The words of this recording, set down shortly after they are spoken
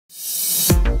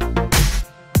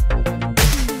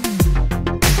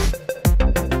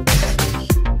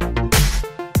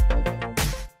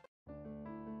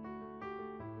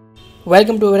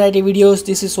Welcome to Variety Videos.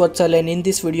 This is Vatsal, and in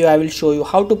this video I will show you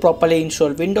how to properly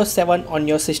install Windows 7 on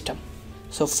your system.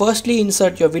 So firstly,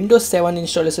 insert your Windows 7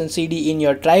 installation CD in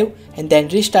your drive and then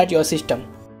restart your system.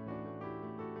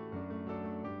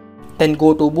 Then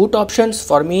go to boot options.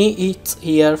 For me it's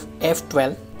here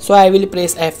F12. So I will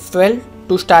press F12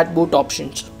 to start boot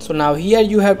options. So now here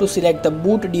you have to select the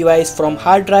boot device from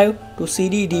hard drive to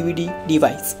CD DVD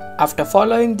device. After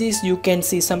following this, you can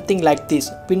see something like this: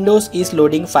 Windows is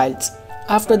loading files.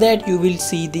 After that you will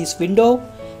see this window,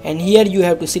 and here you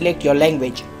have to select your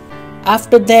language.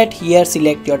 After that, here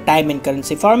select your time and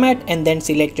currency format, and then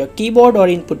select your keyboard or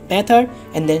input method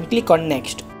and then click on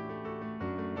next.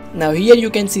 Now here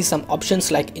you can see some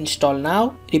options like install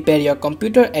now, repair your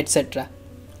computer, etc.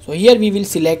 So here we will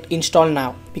select install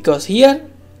now, because here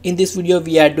in this video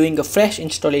we are doing a fresh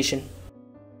installation.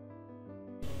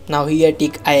 Now here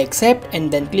tick I accept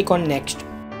and then click on next.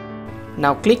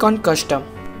 Now click on custom.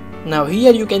 Now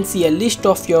here you can see a list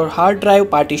of your hard drive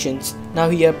partitions. Now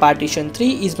here partition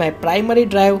 3 is my primary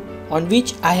drive on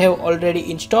which I have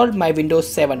already installed my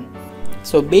Windows 7.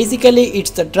 So basically it's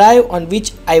the drive on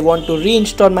which I want to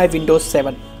reinstall my Windows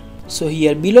 7. So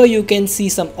here below you can see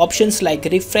some options like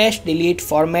refresh, delete,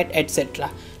 format, etc.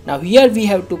 Now here we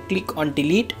have to click on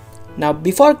delete. Now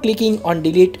before clicking on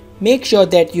delete, make sure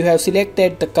that you have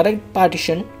selected the correct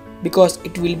partition, because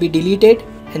it will be deleted,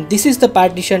 and this is the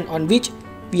partition on which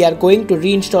we are going to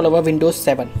reinstall our Windows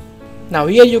 7. Now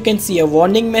here you can see a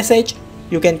warning message.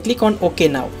 You can click on OK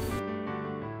now.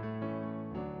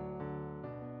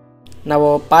 Now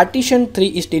our partition 3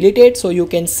 is deleted, so you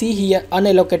can see here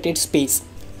unallocated space.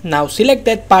 Now select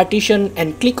that partition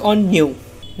and click on new.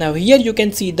 Now here you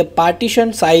can see the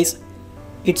partition size.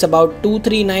 It's about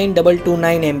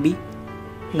 239229 MB.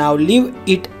 Now leave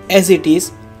it as it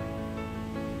is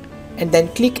and then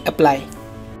click apply.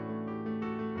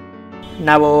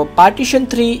 Now our partition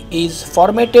 3 is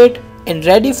formatted and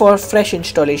ready for fresh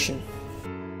installation.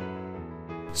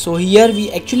 So here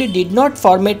we actually did not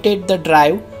formatted the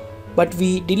drive, but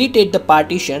we deleted the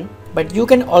partition, but you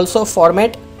can also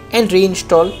format and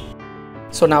reinstall.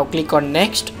 So now click on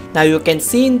next. Now you can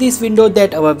see in this window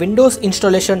that our Windows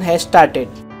installation has started.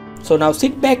 So now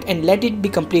sit back and let it be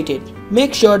completed.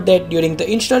 Make sure that during the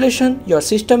installation your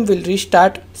system will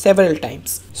restart several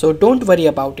times. So don't worry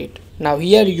about it. Now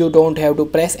here you don't have to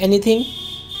press anything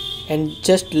and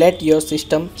just let your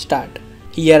system start.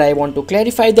 Here I want to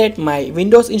clarify that my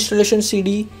Windows installation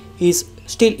CD is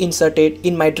still inserted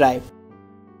in my drive.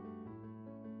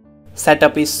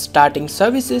 Setup is starting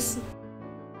services.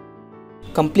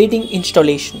 Completing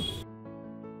installation.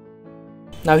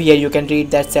 Now here you can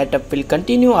read that setup will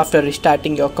continue after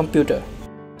restarting your computer.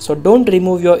 So don't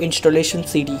remove your installation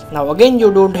CD. Now again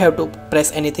you don't have to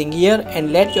press anything here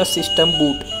and let your system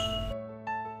boot.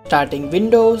 Starting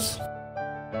Windows.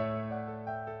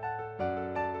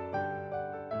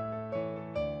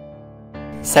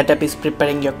 Setup is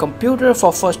preparing your computer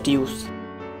for first use.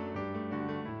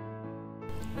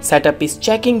 Setup is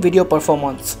checking video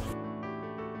performance.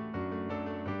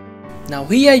 Now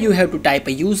here you have to type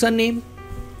a username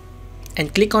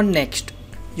and click on next.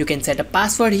 You can set a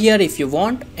password here if you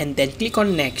want and then click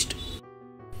on next.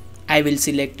 I will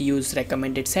select use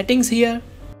recommended settings here.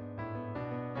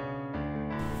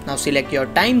 Now select your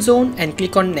time zone and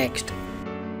click on next.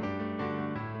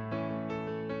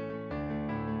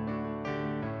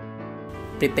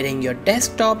 Preparing your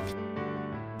desktop.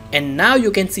 And now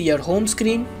you can see your home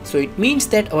screen. So it means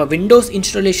that our Windows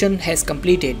installation has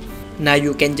completed. Now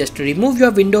you can just remove your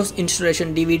Windows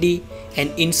installation DVD and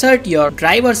insert your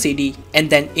driver CD and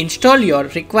then install your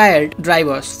required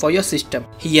drivers for your system.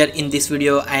 Here in this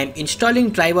video I am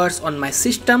installing drivers on my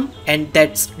system, and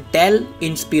that's Dell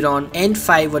Inspiron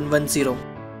N5110.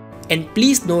 And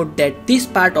please note that this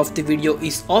part of the video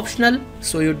is optional,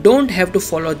 so you don't have to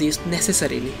follow this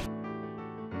necessarily.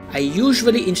 I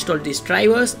usually install these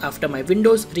drivers after my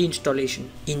Windows reinstallation.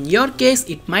 In your case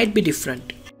it might be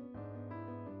different.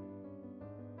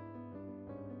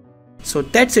 So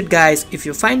that's it guys. If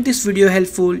you find this video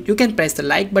helpful, you can press the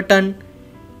like button,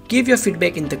 give your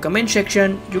feedback in the comment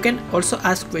section. You can also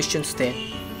ask questions there.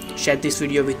 Share this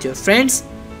video with your friends,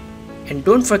 and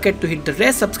don't forget to hit the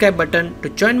red subscribe button to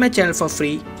join my channel for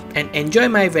free and enjoy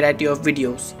my variety of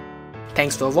videos.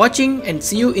 Thanks for watching and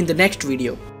see you in the next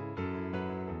video.